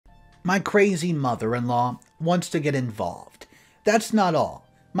My crazy mother-in-law wants to get involved. That's not all.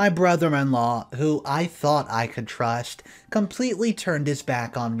 My brother-in-law, who I thought I could trust, completely turned his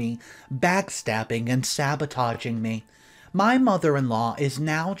back on me, backstabbing and sabotaging me. My mother-in-law is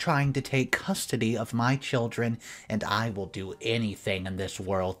now trying to take custody of my children, and I will do anything in this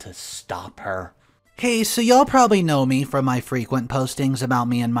world to stop her. Hey, so y'all probably know me from my frequent postings about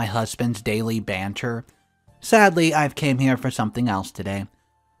me and my husband's daily banter. Sadly, I've came here for something else today.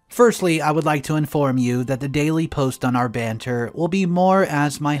 Firstly, I would like to inform you that the daily post on our banter will be more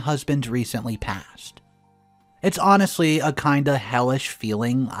as my husband recently passed. It's honestly a kinda hellish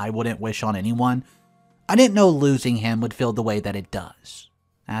feeling I wouldn't wish on anyone. I didn't know losing him would feel the way that it does,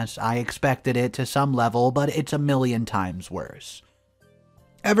 as I expected it to some level, but it's a million times worse.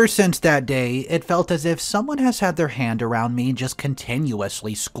 Ever since that day, it felt as if someone has had their hand around me, just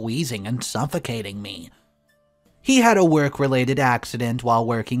continuously squeezing and suffocating me. He had a work-related accident while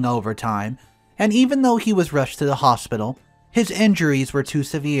working overtime, and even though he was rushed to the hospital, his injuries were too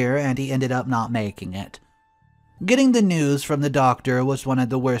severe and he ended up not making it. Getting the news from the doctor was one of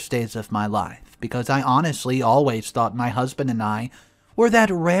the worst days of my life, because I honestly always thought my husband and I were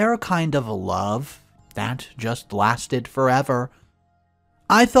that rare kind of love that just lasted forever.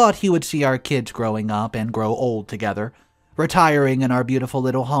 I thought he would see our kids growing up and grow old together, retiring in our beautiful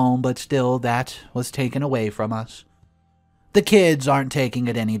little home, but still that was taken away from us. The kids aren't taking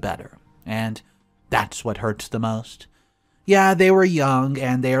it any better, and that's what hurts the most. Yeah, they were young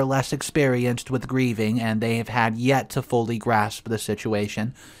and they are less experienced with grieving and they have had yet to fully grasp the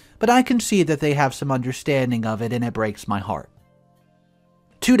situation, but I can see that they have some understanding of it and it breaks my heart.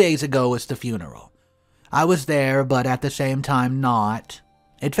 2 days ago was the funeral. I was there, but at the same time not.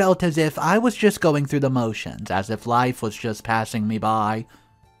 It felt as if I was just going through the motions, as if life was just passing me by.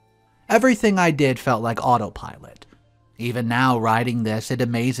 Everything I did felt like autopilot. Even now, writing this, it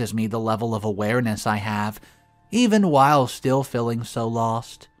amazes me the level of awareness I have, even while still feeling so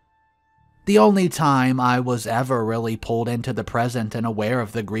lost. The only time I was ever really pulled into the present and aware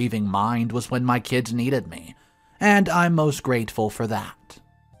of the grieving mind was when my kids needed me, and I'm most grateful for that.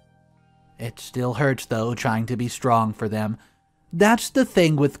 It still hurts, though, trying to be strong for them. That's the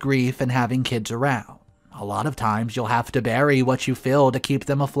thing with grief and having kids around. A lot of times you'll have to bury what you feel to keep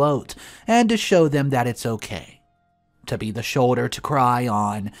them afloat, and to show them that it's okay. To be the shoulder to cry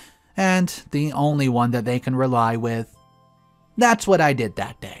on, and the only one that they can rely with. That's what I did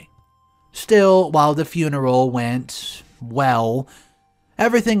that day. Still, while the funeral went well,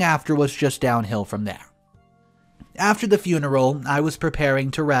 everything after was just downhill from there. After the funeral, I was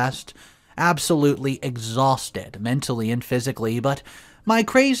preparing to rest, absolutely exhausted mentally and physically, but my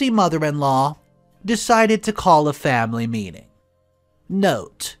crazy mother-in-law decided to call a family meeting.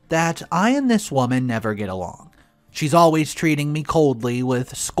 Note that I and this woman never get along. She's always treating me coldly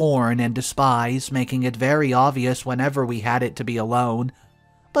with scorn and despise, making it very obvious whenever we had it to be alone,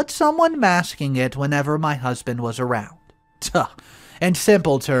 but someone masking it whenever my husband was around. Tuh. In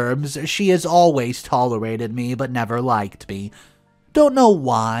simple terms, she has always tolerated me but never liked me. Don't know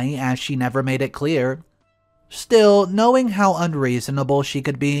why, as she never made it clear. Still, knowing how unreasonable she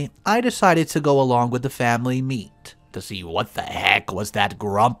could be, I decided to go along with the family meet to see what the heck was that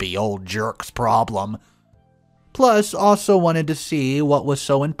grumpy old jerk's problem. Plus, also wanted to see what was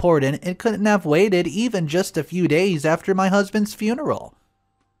so important it couldn't have waited even just a few days after my husband's funeral.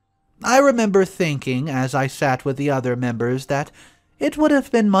 I remember thinking as I sat with the other members that it would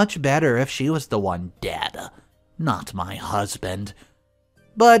have been much better if she was the one dead, not my husband.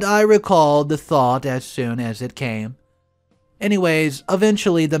 But I recalled the thought as soon as it came. Anyways,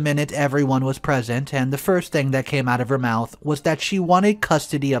 eventually the minute everyone was present, and the first thing that came out of her mouth was that she wanted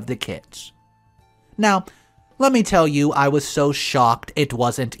custody of the kids. Now, let me tell you, I was so shocked it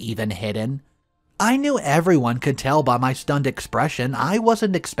wasn't even hidden. I knew everyone could tell by my stunned expression I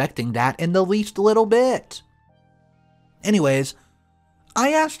wasn't expecting that in the least little bit. Anyways,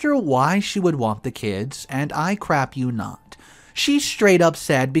 I asked her why she would want the kids, and I crap you not. She straight up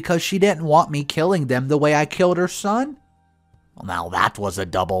said because she didn't want me killing them the way I killed her son. Well, now that was a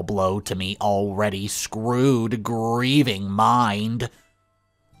double blow to me already screwed, grieving mind.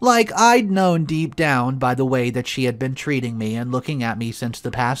 Like I'd known deep down by the way that she had been treating me and looking at me since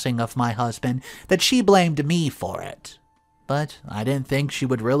the passing of my husband that she blamed me for it. But I didn't think she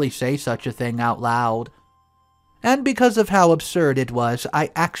would really say such a thing out loud. And because of how absurd it was,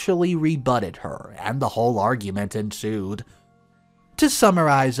 I actually rebutted her, and the whole argument ensued. To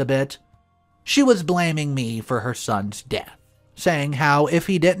summarize a bit, she was blaming me for her son's death, saying how if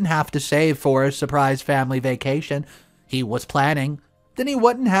he didn't have to save for a surprise family vacation he was planning, then he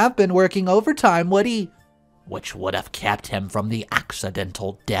wouldn't have been working overtime, would he? which would have kept him from the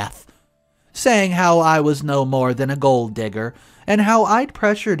accidental death, saying how I was no more than a gold digger and how I'd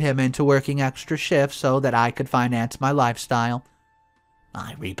pressured him into working extra shifts so that I could finance my lifestyle.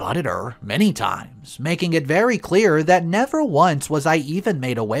 I rebutted her many times, making it very clear that never once was I even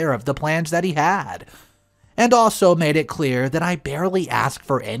made aware of the plans that he had, and also made it clear that I barely asked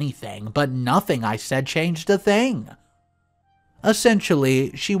for anything, but nothing I said changed a thing.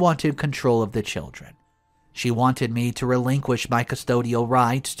 Essentially, she wanted control of the children. She wanted me to relinquish my custodial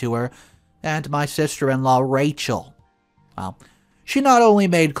rights to her and my sister-in-law, Rachel. Well, she not only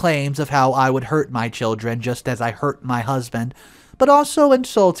made claims of how I would hurt my children just as I hurt my husband, but also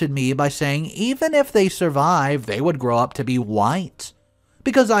insulted me by saying even if they survive, they would grow up to be white,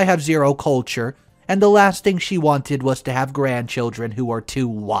 because I have zero culture, and the last thing she wanted was to have grandchildren who are too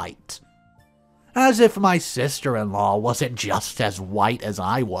white. As if my sister-in-law wasn't just as white as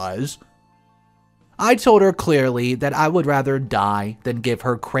I was. I told her clearly that I would rather die than give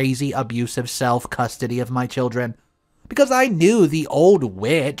her crazy abusive self custody of my children, because I knew the old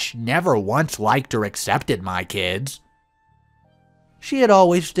witch never once liked or accepted my kids. She had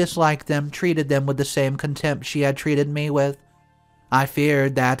always disliked them, treated them with the same contempt she had treated me with. I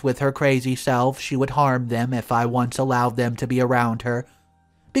feared that with her crazy self she would harm them if I once allowed them to be around her,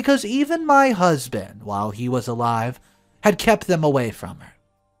 because even my husband, while he was alive, had kept them away from her.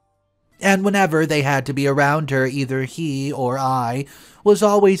 And whenever they had to be around her, either he or I was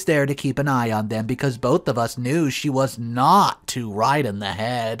always there to keep an eye on them because both of us knew she was not too right in the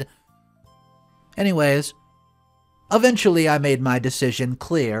head. Anyways, eventually I made my decision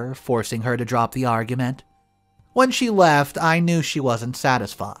clear, forcing her to drop the argument. When she left, I knew she wasn't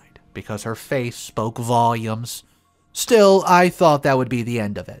satisfied, because her face spoke volumes. Still, I thought that would be the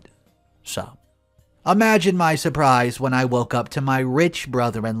end of it. So, imagine my surprise when I woke up to my rich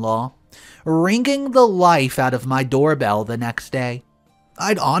brother-in-law ringing the life out of my doorbell the next day.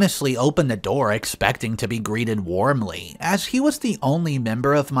 I'd honestly opened the door expecting to be greeted warmly, as he was the only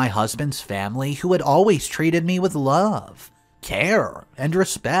member of my husband's family who had always treated me with love, care, and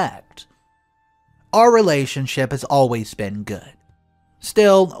respect. Our relationship has always been good.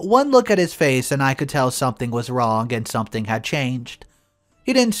 Still, one look at his face and I could tell something was wrong and something had changed.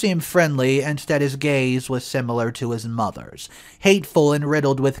 He didn't seem friendly, instead his gaze was similar to his mother's, hateful and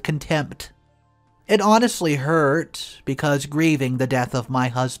riddled with contempt. It honestly hurt, because grieving the death of my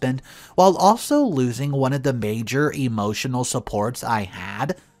husband, while also losing one of the major emotional supports I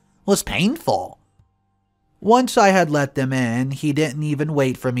had, was painful. Once I had let them in, he didn't even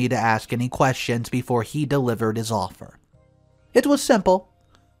wait for me to ask any questions before he delivered his offer. It was simple.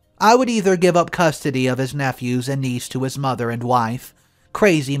 I would either give up custody of his nephews and niece to his mother and wife,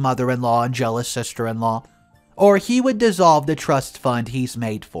 crazy mother-in-law and jealous sister-in-law, or he would dissolve the trust fund he's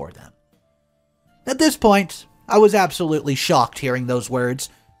made for them. At this point, I was absolutely shocked hearing those words.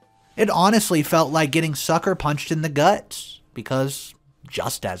 It honestly felt like getting sucker punched in the guts, because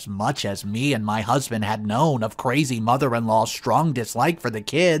just as much as me and my husband had known of crazy mother-in-law's strong dislike for the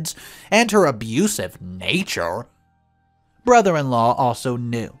kids and her abusive nature, brother-in-law also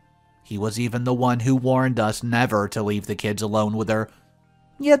knew. He was even the one who warned us never to leave the kids alone with her.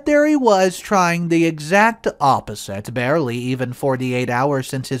 Yet there he was, trying the exact opposite, barely even 48 hours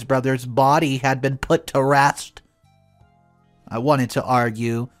since his brother's body had been put to rest. I wanted to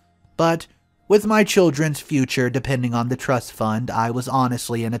argue, but with my children's future depending on the trust fund, I was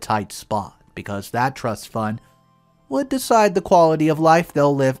honestly in a tight spot, because that trust fund would decide the quality of life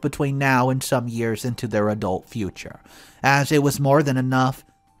they'll live between now and some years into their adult future, as it was more than enough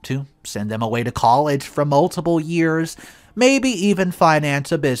to send them away to college for multiple years, maybe even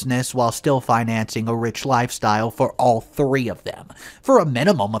finance a business while still financing a rich lifestyle for all three of them, for a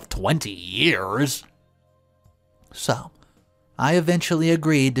minimum of 20 years. So, I eventually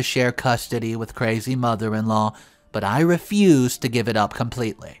agreed to share custody with crazy mother-in-law, but I refused to give it up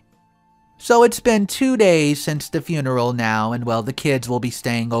completely. So it's been 2 days since the funeral now, and well, the kids will be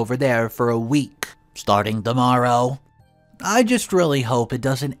staying over there for a week, starting tomorrow. I just really hope it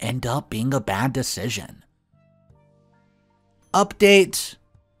doesn't end up being a bad decision. Update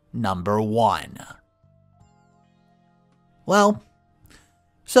number 1. Well,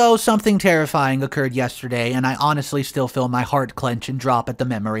 so something terrifying occurred yesterday, and I honestly still feel my heart clench and drop at the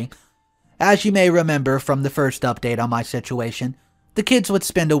memory. As you may remember from the first update on my situation, the kids would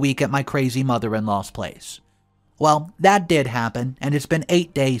spend a week at my crazy mother-in-law's place. Well, that did happen, and it's been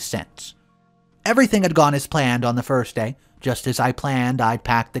 8 days since. Everything had gone as planned on the first day. Just as I planned, I'd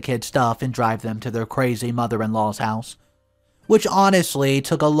pack the kids' stuff and drive them to their crazy mother-in-law's house, which honestly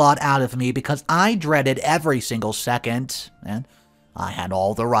took a lot out of me because I dreaded every single second, and I had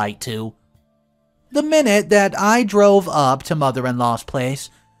all the right to. The minute that I drove up to mother-in-law's place,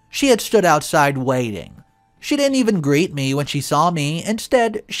 she had stood outside waiting. She didn't even greet me when she saw me.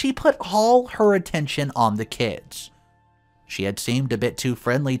 Instead, she put all her attention on the kids. She had seemed a bit too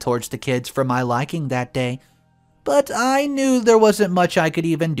friendly towards the kids for my liking that day, but I knew there wasn't much I could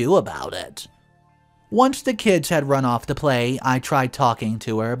even do about it. Once the kids had run off to play, I tried talking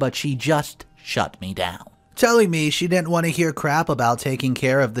to her, but she just shut me down, telling me she didn't want to hear crap about taking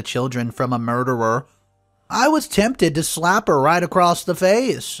care of the children from a murderer. I was tempted to slap her right across the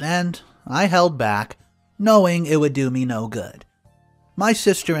face, and I held back, knowing it would do me no good. My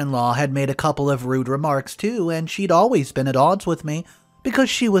sister-in-law had made a couple of rude remarks too, and she'd always been at odds with me because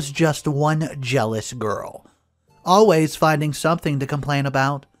she was just one jealous girl, always finding something to complain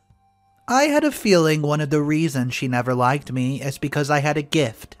about. I had a feeling one of the reasons she never liked me is because I had a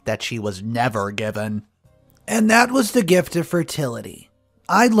gift that she was never given. And that was the gift of fertility.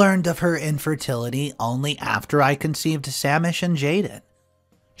 I learned of her infertility only after I conceived Samish and Jaden.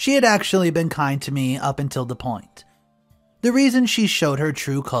 She had actually been kind to me up until the point. The reason she showed her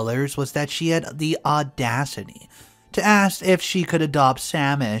true colors was that she had the audacity to ask if she could adopt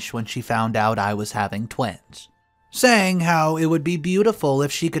Samish when she found out I was having twins, saying how it would be beautiful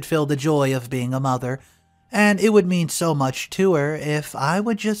if she could feel the joy of being a mother, and it would mean so much to her if I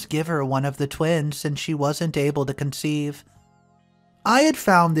would just give her one of the twins since she wasn't able to conceive. I had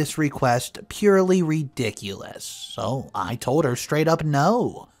found this request purely ridiculous, so I told her straight up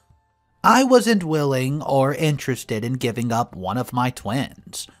no. I wasn't willing or interested in giving up one of my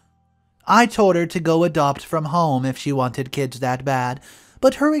twins. I told her to go adopt from home if she wanted kids that bad,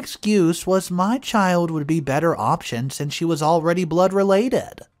 but her excuse was my child would be better option since she was already blood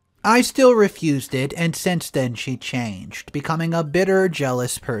related. I still refused it, and since then she changed, becoming a bitter,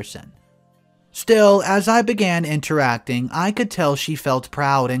 jealous person. Still, as I began interacting, I could tell she felt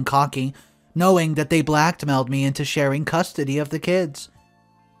proud and cocky, knowing that they blackmailed me into sharing custody of the kids.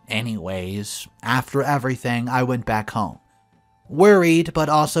 Anyways, after everything, I went back home, worried but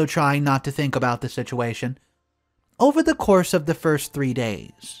also trying not to think about the situation. Over the course of the first 3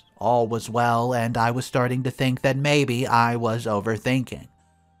 days, all was well, and I was starting to think that maybe I was overthinking.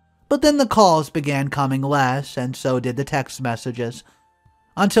 But then the calls began coming less, and so did the text messages,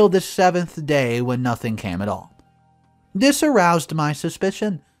 until the 7th day when nothing came at all. This aroused my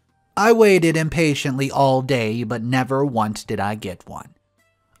suspicion. I waited impatiently all day, but never once did I get one.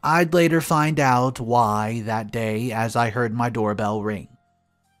 I'd later find out why that day as I heard my doorbell ring.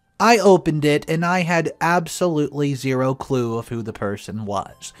 I opened it and I had absolutely zero clue of who the person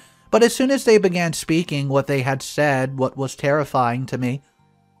was. But as soon as they began speaking what they had said, what was terrifying to me.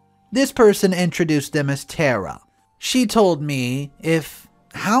 This person introduced them as Tara. She told me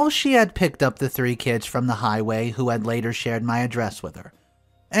how she had picked up the 3 kids from the highway who had later shared my address with her.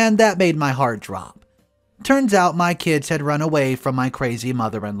 And that made my heart drop. Turns out my kids had run away from my crazy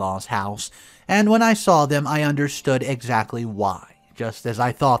mother-in-law's house, and when I saw them I understood exactly why, just as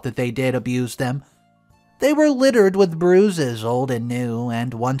I thought that they did abuse them. They were littered with bruises, old and new,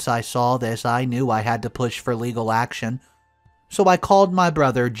 and once I saw this I knew I had to push for legal action. So I called my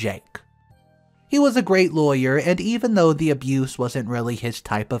brother Jake. He was a great lawyer, and even though the abuse wasn't really his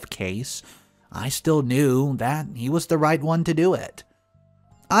type of case, I still knew that he was the right one to do it.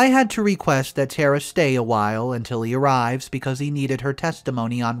 I had to request that Tara stay a while until he arrives because he needed her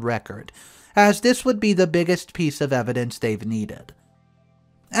testimony on record, as this would be the biggest piece of evidence they've needed.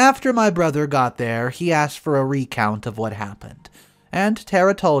 After my brother got there, he asked for a recount of what happened, and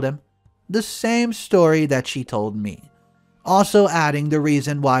Tara told him the same story that she told me, also adding the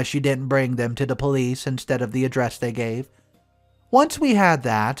reason why she didn't bring them to the police instead of the address they gave. Once we had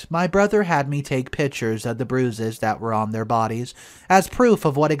that, my brother had me take pictures of the bruises that were on their bodies as proof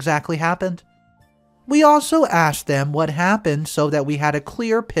of what exactly happened. We also asked them what happened so that we had a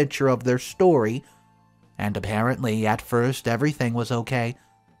clear picture of their story, and apparently at first everything was okay.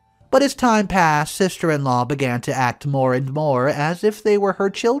 But as time passed, sister-in-law began to act more and more as if they were her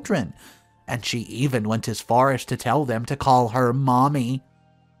children, and she even went as far as to tell them to call her mommy.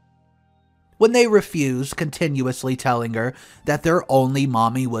 When they refused, continuously telling her that their only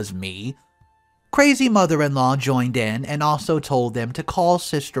mommy was me, crazy mother-in-law joined in and also told them to call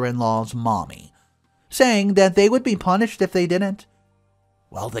sister-in-law's mommy, saying that they would be punished if they didn't.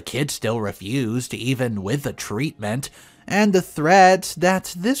 Well, the kids still refused, even with the treatment, and the threats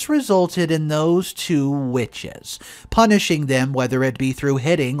that this resulted in those 2 witches, punishing them whether it be through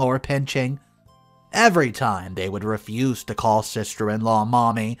hitting or pinching. Every time they would refuse to call sister-in-law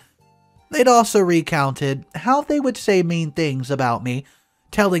mommy. They'd also recounted how they would say mean things about me,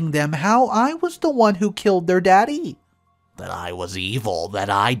 telling them how I was the one who killed their daddy. that I was evil, that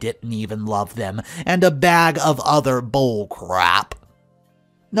I didn't even love them, and a bag of other bull crap.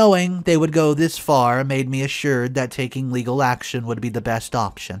 Knowing they would go this far made me assured that taking legal action would be the best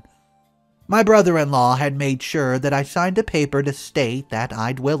option. My brother-in-law had made sure that I signed a paper to state that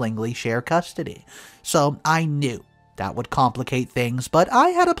I'd willingly share custody, so I knew that would complicate things, but I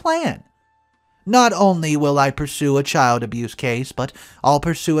had a plan. Not only will I pursue a child abuse case, but I'll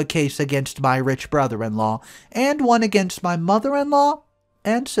pursue a case against my rich brother-in-law and one against my mother-in-law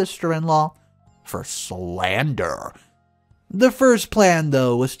and sister-in-law for slander. The first plan,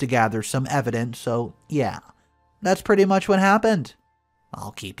 though, was to gather some evidence, so yeah, that's pretty much what happened.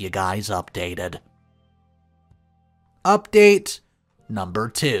 I'll keep you guys updated. Update number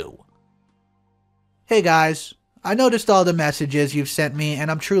 2. Hey guys, I noticed all the messages you've sent me and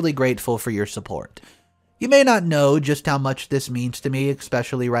I'm truly grateful for your support. You may not know just how much this means to me,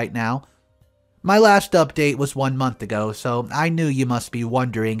 especially right now. My last update was 1 month ago, so I knew you must be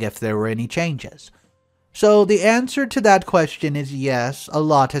wondering if there were any changes. So the answer to that question is yes, a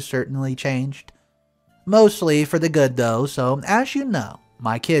lot has certainly changed. Mostly for the good though, so as you know,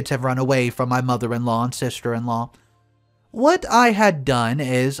 my kids have run away from my mother-in-law and sister-in-law. What I had done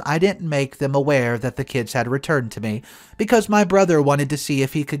is I didn't make them aware that the kids had returned to me because my brother wanted to see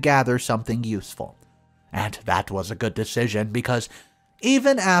if he could gather something useful. And that was a good decision because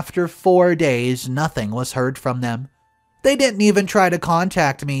even after 4 days, nothing was heard from them. They didn't even try to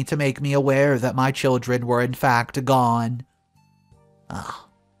contact me to make me aware that my children were in fact gone.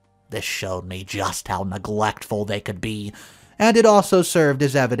 This showed me just how neglectful they could be, and it also served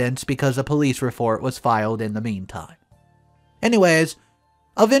as evidence because a police report was filed in the meantime. Anyways,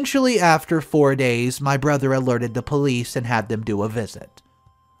 eventually after 4 days, my brother alerted the police and had them do a visit.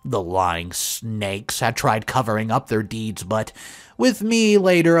 The lying snakes had tried covering up their deeds, but with me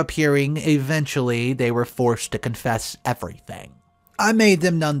later appearing, eventually they were forced to confess everything. I made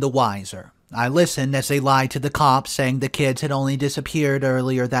them none the wiser. I listened as they lied to the cops, saying the kids had only disappeared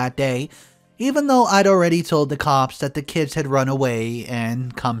earlier that day, even though I'd already told the cops that the kids had run away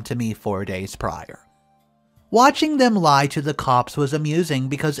and come to me 4 days prior. Watching them lie to the cops was amusing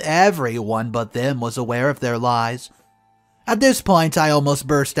because everyone but them was aware of their lies. At this point, I almost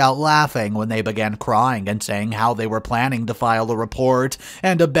burst out laughing when they began crying and saying how they were planning to file a report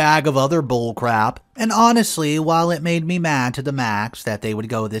and a bag of other bullcrap. And honestly, while it made me mad to the max that they would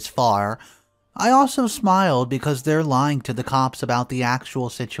go this far, I also smiled because their lying to the cops about the actual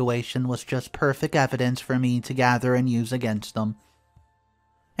situation was just perfect evidence for me to gather and use against them.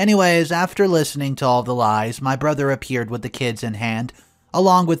 Anyways, after listening to all the lies, my brother appeared with the kids in hand,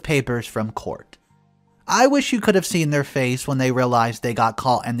 along with papers from court. I wish you could have seen their face when they realized they got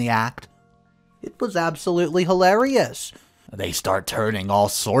caught in the act. It was absolutely hilarious. They start turning all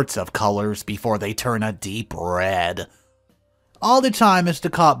sorts of colors before they turn a deep red. All the time as the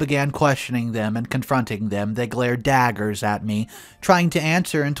cop began questioning them and confronting them, they glared daggers at me, trying to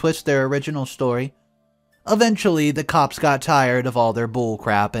answer and twist their original story. Eventually, the cops got tired of all their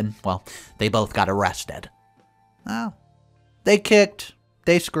bullcrap and, well, they both got arrested. Oh. They kicked,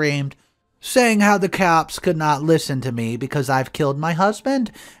 they screamed, saying how the cops could not listen to me because I've killed my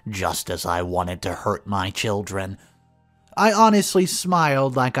husband, just as I wanted to hurt my children. I honestly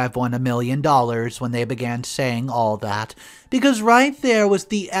smiled like I've won $1 million when they began saying all that, because right there was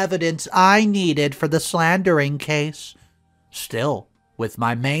the evidence I needed for the slandering case. Still, with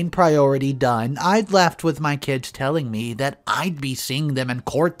my main priority done, I'd left with my kids telling me that I'd be seeing them in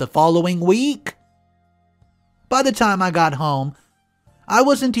court the following week. By the time I got home, I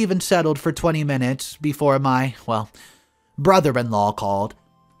wasn't even settled for 20 minutes before my, brother-in-law called.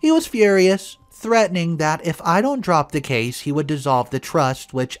 He was furious, threatening that if I don't drop the case, he would dissolve the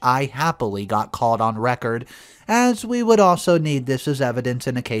trust, which I happily got called on record, as we would also need this as evidence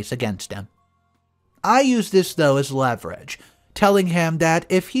in a case against him. I used this, though, as leverage, telling him that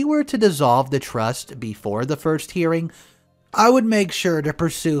if he were to dissolve the trust before the first hearing, I would make sure to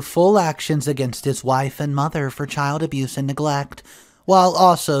pursue full actions against his wife and mother for child abuse and neglect, while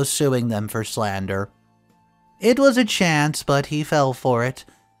also suing them for slander. It was a chance, but he fell for it.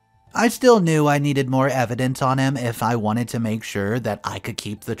 I still knew I needed more evidence on him if I wanted to make sure that I could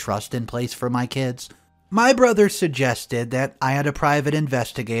keep the trust in place for my kids. My brother suggested that I had a private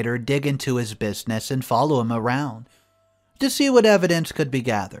investigator dig into his business and follow him around to see what evidence could be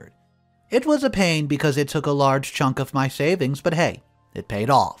gathered. It was a pain because it took a large chunk of my savings, but hey, it paid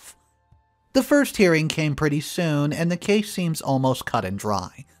off. The first hearing came pretty soon, and the case seems almost cut and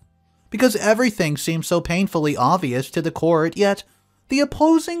dry, because everything seems so painfully obvious to the court, yet the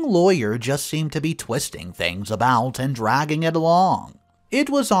opposing lawyer just seemed to be twisting things about and dragging it along. It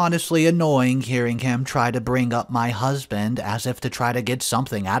was honestly annoying hearing him try to bring up my husband as if to try to get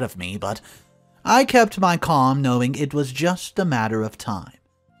something out of me, but I kept my calm knowing it was just a matter of time,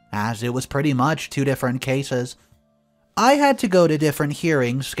 as it was pretty much two different cases. I had to go to different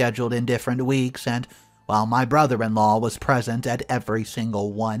hearings scheduled in different weeks, and while my brother-in-law was present at every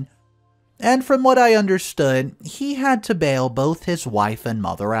single one. And from what I understood, he had to bail both his wife and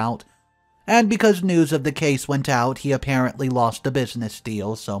mother out. And because news of the case went out, he apparently lost a business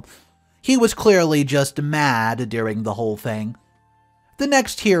deal, so he was clearly just mad during the whole thing. The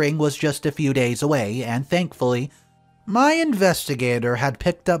next hearing was just a few days away, and thankfully, my investigator had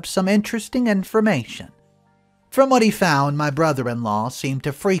picked up some interesting information. From what he found, my brother-in-law seemed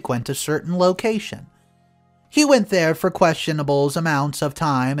to frequent a certain location. He went there for questionable amounts of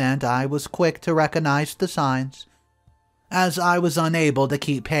time, and I was quick to recognize the signs. As I was unable to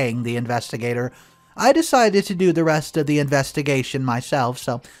keep paying the investigator, I decided to do the rest of the investigation myself,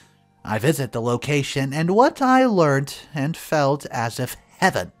 so I visit the location, and what I learned and felt as if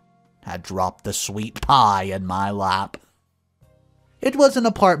heaven had dropped the sweet pie in my lap. It was an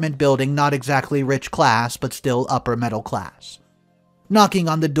apartment building, not exactly rich class, but still upper middle class. Knocking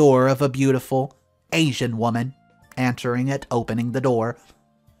on the door of a beautiful Asian woman, answering it, opening the door.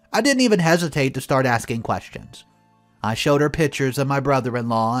 I didn't even hesitate to start asking questions. I showed her pictures of my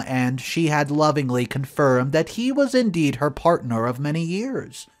brother-in-law, and she had lovingly confirmed that he was indeed her partner of many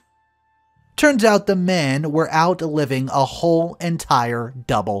years. Turns out the men were out living a whole entire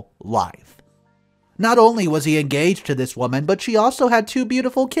double life. Not only was he engaged to this woman, but she also had two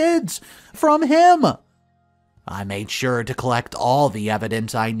beautiful kids from him. I made sure to collect all the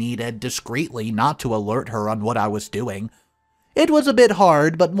evidence I needed discreetly, not to alert her on what I was doing. It was a bit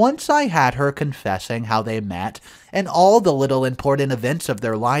hard, but once I had her confessing how they met and all the little important events of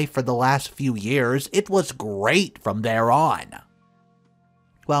their life for the last few years, it was great from there on.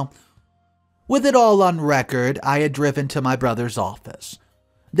 Well, with it all on record, I had driven to my brother's office.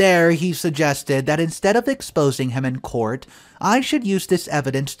 There, he suggested that instead of exposing him in court, I should use this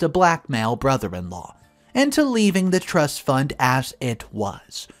evidence to blackmail brother-in-law into leaving the trust fund as it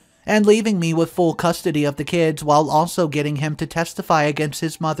was, and leaving me with full custody of the kids while also getting him to testify against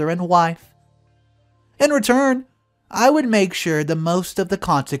his mother and wife. In return, I would make sure the most of the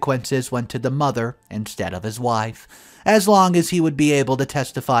consequences went to the mother instead of his wife, as long as he would be able to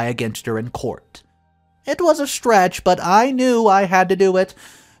testify against her in court. It was a stretch, but I knew I had to do it,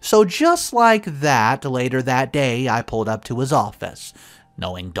 so just like that, later that day I pulled up to his office,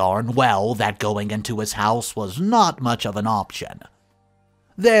 knowing darn well that going into his house was not much of an option.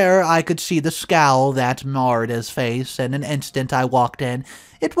 There, I could see the scowl that marred his face. In an instant I walked in.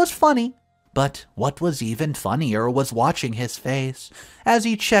 It was funny, but what was even funnier was watching his face as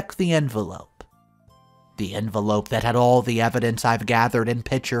he checked the envelope. The envelope that had all the evidence I've gathered in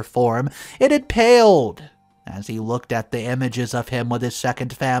picture form. It had paled as he looked at the images of him with his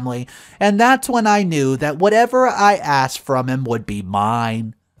second family, and that's when I knew that whatever I asked from him would be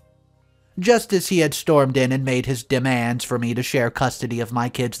mine. Just as he had stormed in and made his demands for me to share custody of my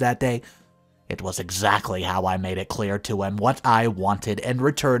kids that day, it was exactly how I made it clear to him what I wanted in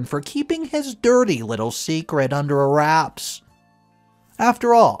return for keeping his dirty little secret under wraps.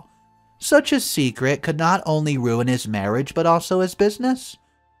 After all, such a secret could not only ruin his marriage but also his business.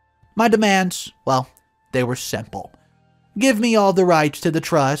 My demands, well, they were simple. Give me all the rights to the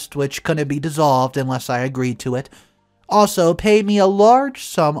trust, which couldn't be dissolved unless I agreed to it. Also, pay me a large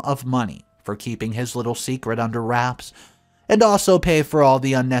sum of money for keeping his little secret under wraps, and also pay for all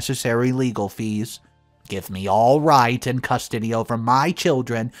the unnecessary legal fees. Give me all right and custody over my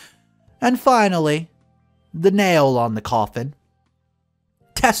children. And finally, the nail on the coffin.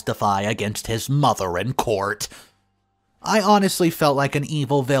 Testify against his mother in court. I honestly felt like an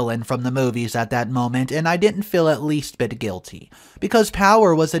evil villain from the movies at that moment, and I didn't feel at least bit guilty, because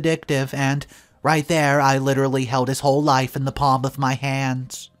power was addictive, and right there I literally held his whole life in the palm of my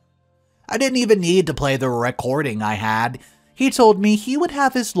hands. I didn't even need to play the recording I had. He told me he would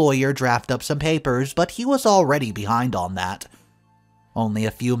have his lawyer draft up some papers, but he was already behind on that. Only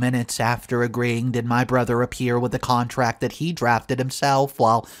a few minutes after agreeing did my brother appear with a contract that he drafted himself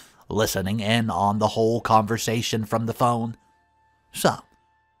while listening in on the whole conversation from the phone. So,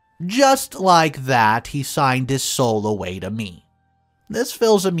 just like that, he signed his soul away to me. This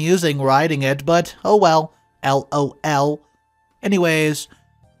feels amusing writing it, but oh well, LOL. Anyways,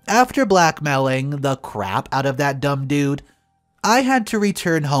 after blackmailing the crap out of that dumb dude, I had to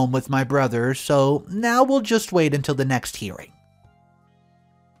return home with my brother, so now we'll just wait until the next hearing.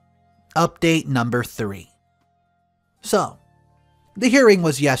 Update number 3. So, the hearing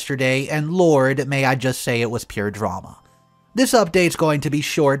was yesterday, and Lord, may I just say it was pure drama. This update's going to be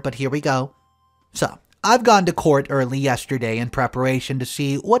short, but here we go. So, I've gone to court early yesterday in preparation to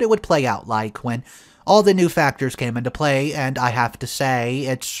see what it would play out like when all the new factors came into play, and I have to say,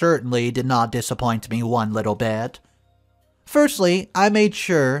 it certainly did not disappoint me one little bit. Firstly, I made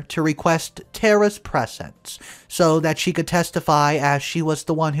sure to request Tara's presence so that she could testify as she was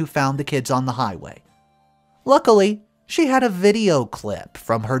the one who found the kids on the highway. Luckily, she had a video clip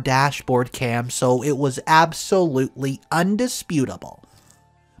from her dashboard cam, so it was absolutely undisputable.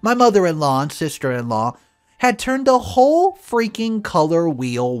 My mother-in-law and sister-in-law had turned a whole freaking color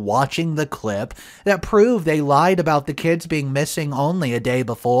wheel watching the clip that proved they lied about the kids being missing only a day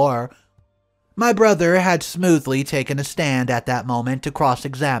before. My brother had smoothly taken a stand at that moment to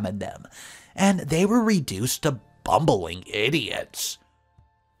cross-examine them, and they were reduced to bumbling idiots.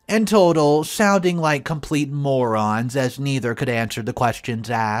 In total, sounding like complete morons as neither could answer the questions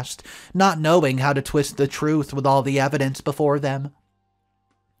asked, not knowing how to twist the truth with all the evidence before them.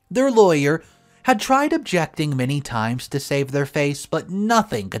 Their lawyer had tried objecting many times to save their face, but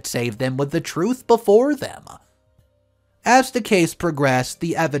nothing could save them with the truth before them. As the case progressed,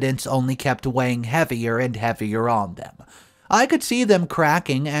 the evidence only kept weighing heavier and heavier on them. I could see them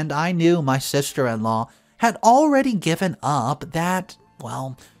cracking, and I knew my sister-in-law had already given up that,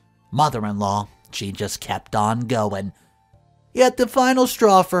 well, mother-in-law, she just kept on going. Yet the final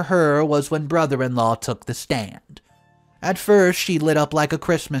straw for her was when brother-in-law took the stand. At first, she lit up like a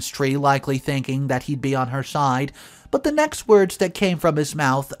Christmas tree, likely thinking that he'd be on her side, but the next words that came from his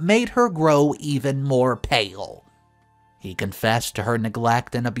mouth made her grow even more pale. He confessed to her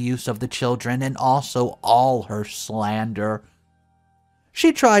neglect and abuse of the children and also all her slander.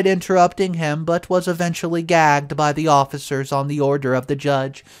 She tried interrupting him, but was eventually gagged by the officers on the order of the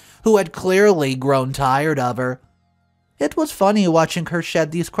judge, who had clearly grown tired of her. It was funny watching her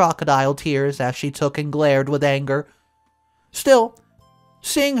shed these crocodile tears as she took and glared with anger. Still,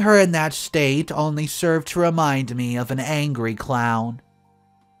 seeing her in that state only served to remind me of an angry clown.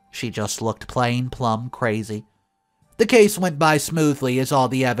 She just looked plain plumb crazy. The case went by smoothly as all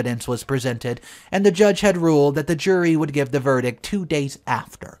the evidence was presented, and the judge had ruled that the jury would give the verdict 2 days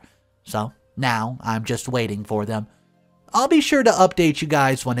after. So, now I'm just waiting for them. I'll be sure to update you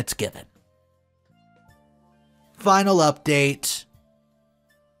guys when it's given. Final update.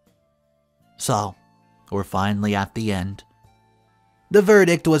 So, we're finally at the end. The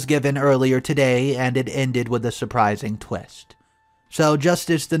verdict was given earlier today, and it ended with a surprising twist. So just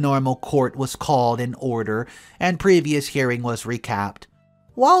as the normal court was called in order and previous hearing was recapped,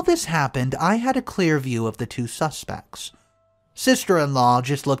 while this happened, I had a clear view of the 2 suspects. Sister-in-law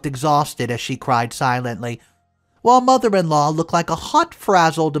just looked exhausted as she cried silently, while mother-in-law looked like a hot,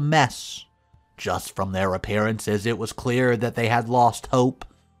 frazzled mess. Just from their appearances, it was clear that they had lost hope.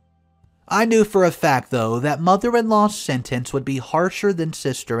 I knew for a fact, though, that mother-in-law's sentence would be harsher than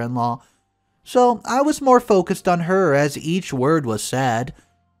sister-in-law, so I was more focused on her as each word was said.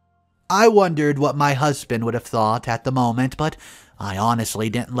 I wondered what my husband would have thought at the moment, but I honestly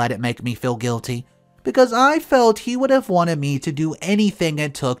didn't let it make me feel guilty, because I felt he would have wanted me to do anything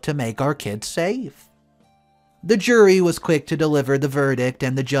it took to make our kids safe. The jury was quick to deliver the verdict,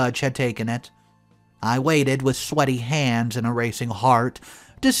 and the judge had taken it. I waited with sweaty hands and a racing heart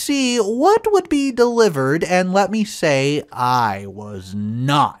to see what would be delivered, and let me say, I was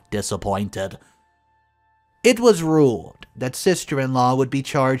not disappointed. It was ruled that sister-in-law would be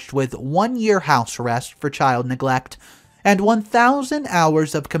charged with 1 year house arrest for child neglect and 1,000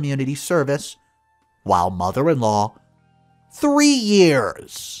 hours of community service, while mother-in-law, 3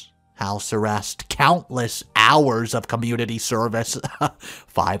 years house arrest, countless hours of community service,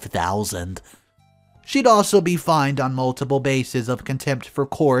 5,000. She'd also be fined on multiple bases of contempt for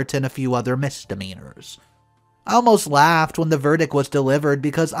court and a few other misdemeanors. I almost laughed when the verdict was delivered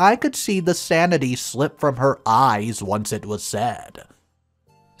because I could see the sanity slip from her eyes once it was said.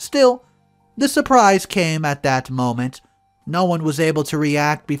 Still, the surprise came at that moment. No one was able to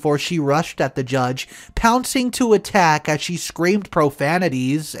react before she rushed at the judge, pouncing to attack as she screamed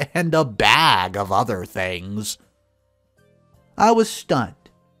profanities and a bag of other things. I was stunned.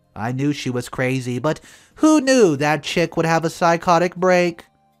 I knew she was crazy, but who knew that chick would have a psychotic break?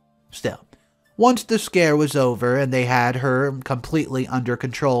 Still, once the scare was over and they had her completely under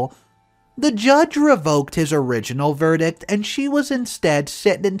control, the judge revoked his original verdict and she was instead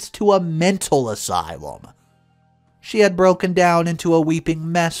sentenced to a mental asylum. She had broken down into a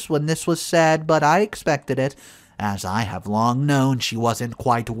weeping mess when this was said, but I expected it, as I have long known she wasn't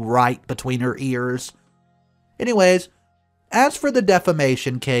quite right between her ears. Anyways, as for the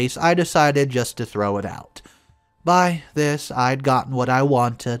defamation case, I decided just to throw it out. By this, I'd gotten what I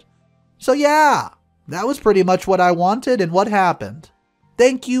wanted. So yeah, that was pretty much what I wanted and what happened.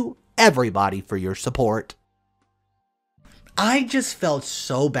 Thank you, everybody, for your support. I just felt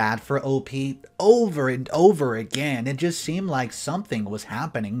so bad for OP over and over again. It just seemed like something was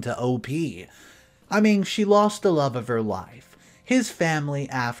happening to OP. I mean, she lost the love of her life. His family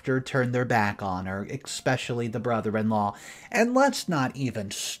after turned their back on her, especially the brother-in-law. And let's not even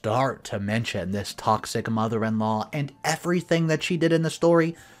start to mention this toxic mother-in-law and everything that she did in the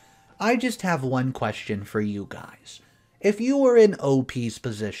story. I just have one question for you guys. If you were in OP's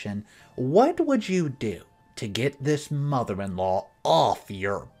position, what would you do to get this mother-in-law off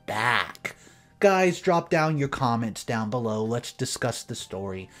your back? Guys, drop down your comments down below. Let's discuss the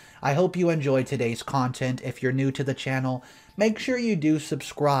story. I hope you enjoyed today's content. If you're new to the channel, make sure you do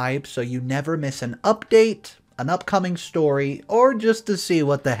subscribe so you never miss an update, an upcoming story, or just to see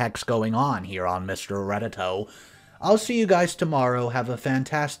what the heck's going on here on Mr. Reddito. I'll see you guys tomorrow. Have a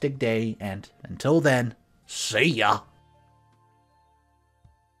fantastic day, and until then, see ya!